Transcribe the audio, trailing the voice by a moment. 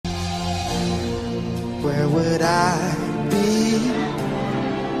Where would I be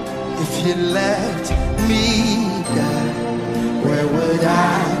if you left me, God? Where would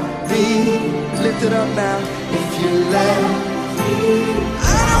I be? Lift it up now. If you left me,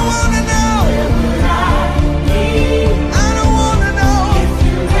 I don't wanna know. Where would I be? I don't wanna know. If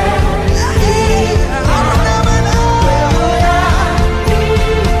you left me, I will never know. Where would I be?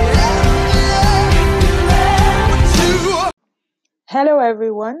 Hello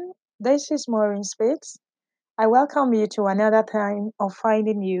everyone, this is Maureen Spitz. I welcome you to another time of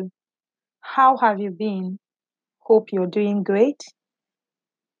finding you. How have you been? Hope you're doing great.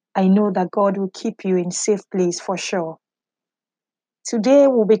 I know that God will keep you in safe place for sure. Today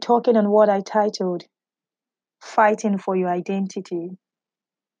we'll be talking on what I titled Fighting for Your Identity.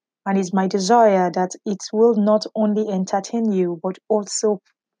 And it's my desire that it will not only entertain you, but also,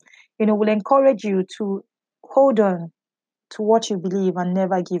 will encourage you to hold on to what you believe and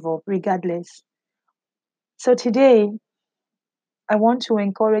never give up, regardless. So today, I want to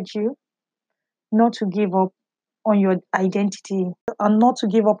encourage you not to give up on your identity and not to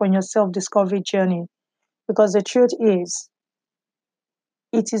give up on your self discovery journey. Because the truth is,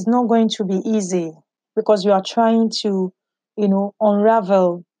 it is not going to be easy because you are trying to,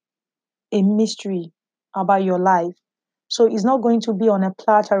 unravel a mystery about your life. So it's not going to be on a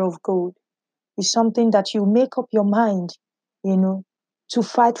platter of gold. It's something that you make up your mind, to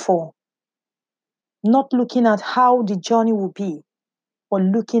fight for, not looking at how the journey will be, but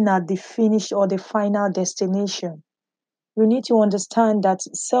looking at the finish or the final destination. You need to understand that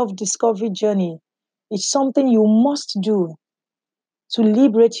self-discovery journey is something you must do to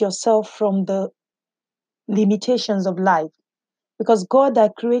liberate yourself from the limitations of life. Because God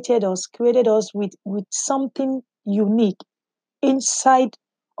that created us with something unique inside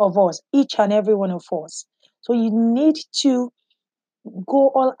of us, each and every one of us. So you need to go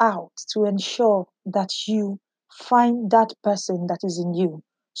all out to ensure that you find that person that is in you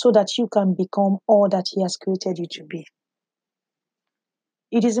so that you can become all that He has created you to be.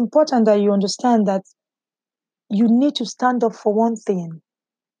 It is important that you understand that you need to stand up for one thing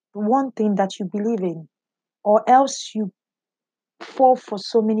that you believe in, or else you fall for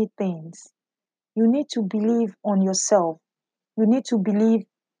so many things. You need to believe on yourself. You need to believe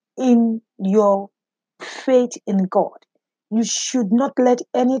in your faith in God. You should not let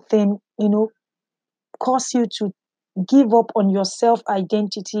anything, cause you to give up on your self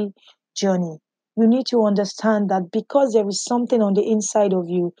identity journey. You need to understand that because there is something on the inside of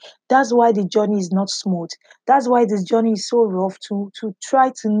you, that's why the journey is not smooth. That's why this journey is so rough to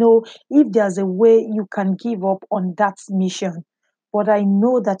try to know if there's a way you can give up on that mission. But I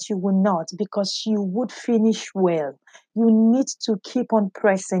know that you will not because you would finish well. You need to keep on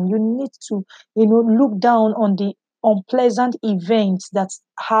pressing. You need to, look down on the unpleasant events that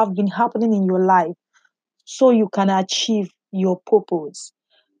have been happening in your life so you can achieve your purpose.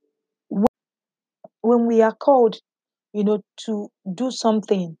 When we are called, to do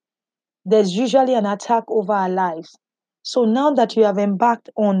something, there's usually an attack over our lives. So now that you have embarked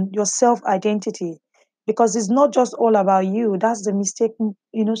on your self identity, because it's not just all about you, that's the mistake,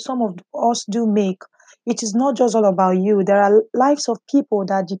 some of us do make. It is not just all about you. There are lives of people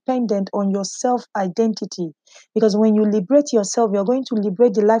that are dependent on your self identity. Because when you liberate yourself, you're going to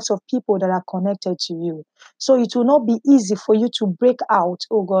liberate the lives of people that are connected to you. So it will not be easy for you to break out,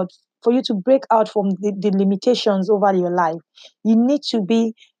 oh God, for you to break out from the limitations over your life. You need to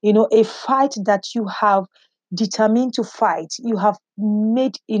be, a fight that you have determined to fight. You have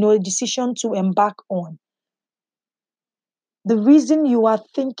made, a decision to embark on. The reason you are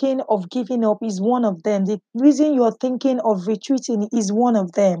thinking of giving up is one of them. The reason you are thinking of retreating is one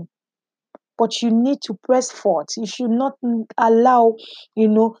of them. But you need to press forth. You should not allow,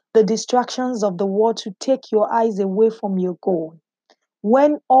 the distractions of the world to take your eyes away from your goal.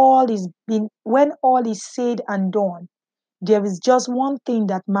 When all is said and done, there is just one thing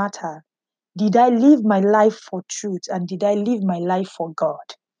that matters. Did I live my life for truth and did I live my life for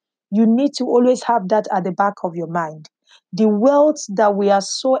God? You need to always have that at the back of your mind. The wealth that we are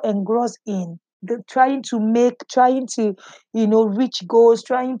so engrossed in, trying to, reach goals,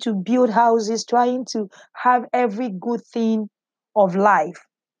 trying to build houses, trying to have every good thing of life.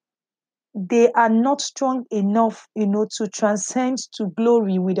 They are not strong enough, to transcend to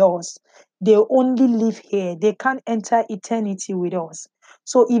glory with us. They only live here. They can't enter eternity with us.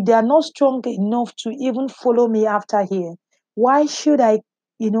 So if they are not strong enough to even follow me after here, why should I,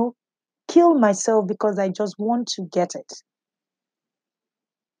 kill myself because I just want to get it?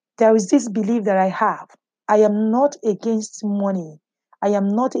 There is this belief that I have. I am not against money. I am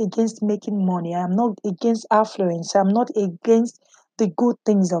not against making money. I am not against affluence. I am not against the good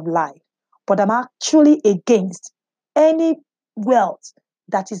things of life. but I'm actually against any wealth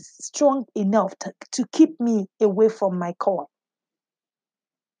that is strong enough to keep me away from my call.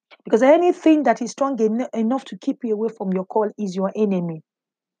 Because anything that is strong enough to keep you away from your call is your enemy,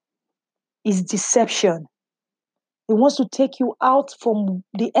 is deception. It wants to take you out from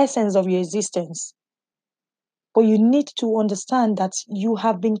the essence of your existence. But you need to understand that you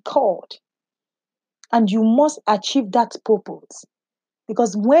have been called and you must achieve that purpose.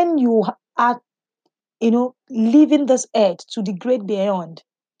 Because when you are, leaving this earth to the great beyond,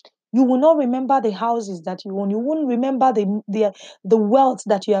 you will not remember the houses that you own. You won't remember the wealth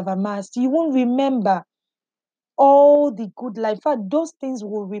that you have amassed. You won't remember all the good life. In fact, those things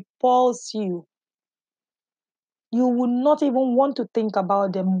will repulse you. You will not even want to think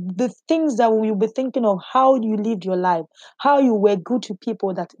about them. The things that you'll be thinking of, how you lived your life, how you were good to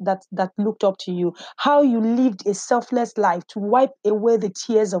people that looked up to you, how you lived a selfless life to wipe away the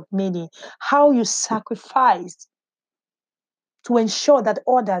tears of many, how you sacrificed to ensure that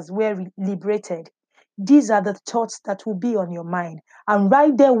others were liberated. These are the thoughts that will be on your mind. And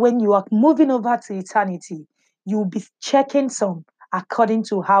right there, when you are moving over to eternity, you'll be checking some according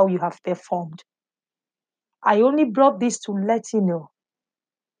to how you have performed. I only brought this to let you know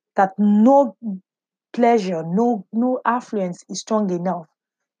that no pleasure, no affluence is strong enough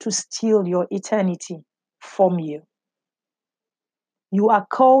to steal your eternity from you. You are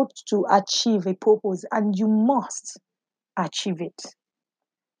called to achieve a purpose and you must achieve it.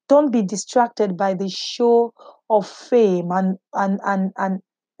 Don't be distracted by the show of fame and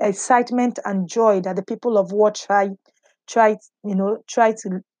excitement and joy that the people of war try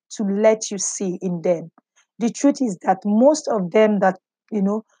to let you see in them. The truth is that most of them that you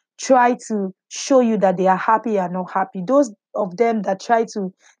know try to show you that they are happy are not happy. Those of them that try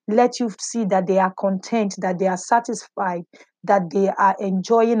to let you see that they are content, that they are satisfied, that they are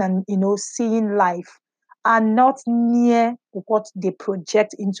enjoying and seeing life are not near what they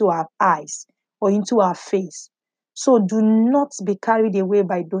project into our eyes or into our face. So do not be carried away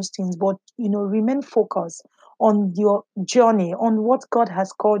by those things, but remain focused on your journey, on what God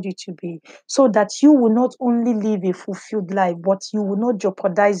has called you to be, so that you will not only live a fulfilled life, but you will not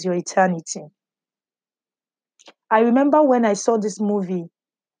jeopardize your eternity. I remember when I saw this movie,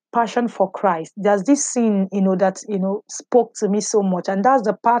 Passion for Christ. There's this scene, that spoke to me so much, and that's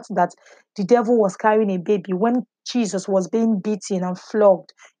the part that the devil was carrying a baby when Jesus was being beaten and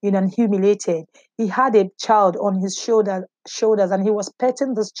flogged, and humiliated. He had a child on his shoulders, and he was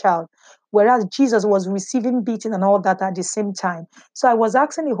petting this child, whereas Jesus was receiving beating and all that at the same time. So I was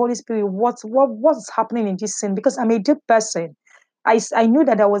asking the Holy Spirit, what's happening in this scene? Because I'm a deep person. I knew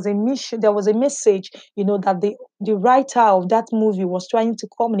that there was a mission, there was a message, that the writer of that movie was trying to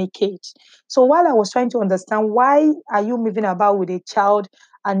communicate. So while I was trying to understand why are you moving about with a child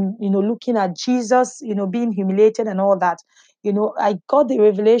and looking at Jesus, being humiliated and all that, I got the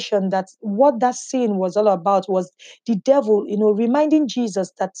revelation that what that scene was all about was the devil, reminding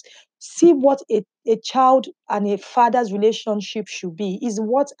Jesus that see what a child and a father's relationship should be is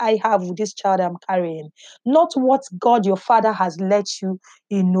what I have with this child I'm carrying, not what God your father has let you,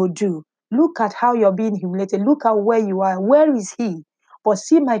 do. Look at how you're being humiliated. Look at where you are. Where is he? But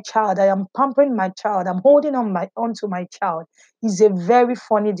see my child, I am pampering my child. I'm holding onto my child. Is a very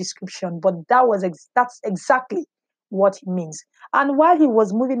funny description, but that's exactly what it means. And while he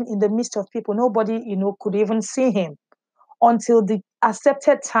was moving in the midst of people, nobody, could even see him until the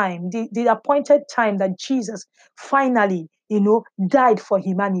accepted time, the appointed time that Jesus finally, died for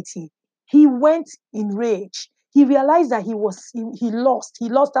humanity. He went in rage. He realized that he lost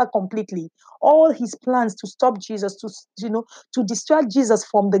that completely. All his plans to stop Jesus, to distract Jesus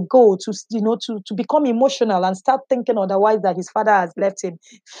from the goal, to become emotional and start thinking otherwise that his father has left him,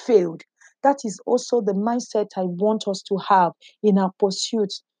 failed. That is also the mindset I want us to have in our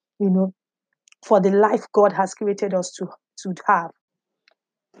pursuit, for the life God has created us to have.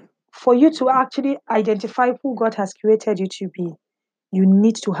 For you to actually identify who God has created you to be, you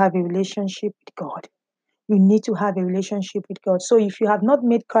need to have a relationship with God. You need to have a relationship with God. So if you have not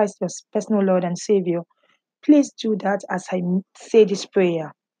made Christ your personal Lord and Savior, please do that as I say this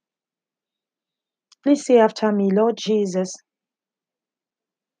prayer. Please say after me, Lord Jesus,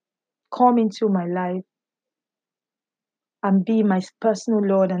 come into my life and be my personal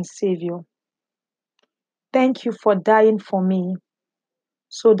Lord and Savior. Thank you for dying for me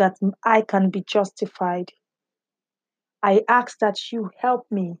so that I can be justified. I ask that you help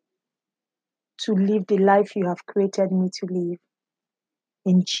me to live the life you have created me to live.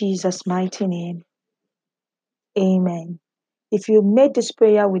 In Jesus' mighty name, amen. If you made this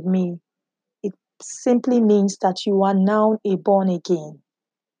prayer with me, it simply means that you are now a born again.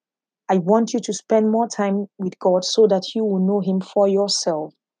 I want you to spend more time with God so that you will know Him for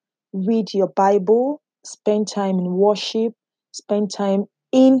yourself. Read your Bible, spend time in worship, spend time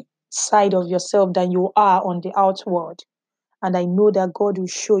inside of yourself than you are on the outward. And I know that God will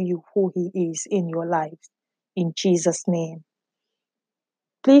show you who He is in your life. In Jesus' name.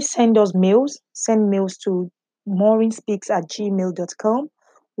 Please send us mails. Send mails to maurinspeaks@gmail.com.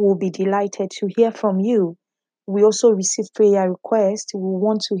 We'll be delighted to hear from you. We also receive prayer requests. We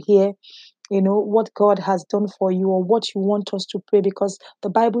want to hear, what God has done for you or what you want us to pray, because the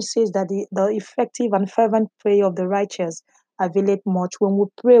Bible says that the effective and fervent prayer of the righteous availeth much. When we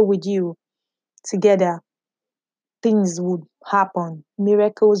pray with you together, things would happen,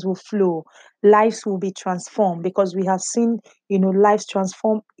 miracles will flow, lives will be transformed, because we have seen, lives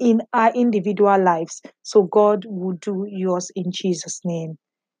transform in our individual lives. So God will do yours in Jesus' name.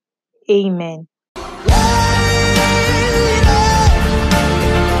 Amen.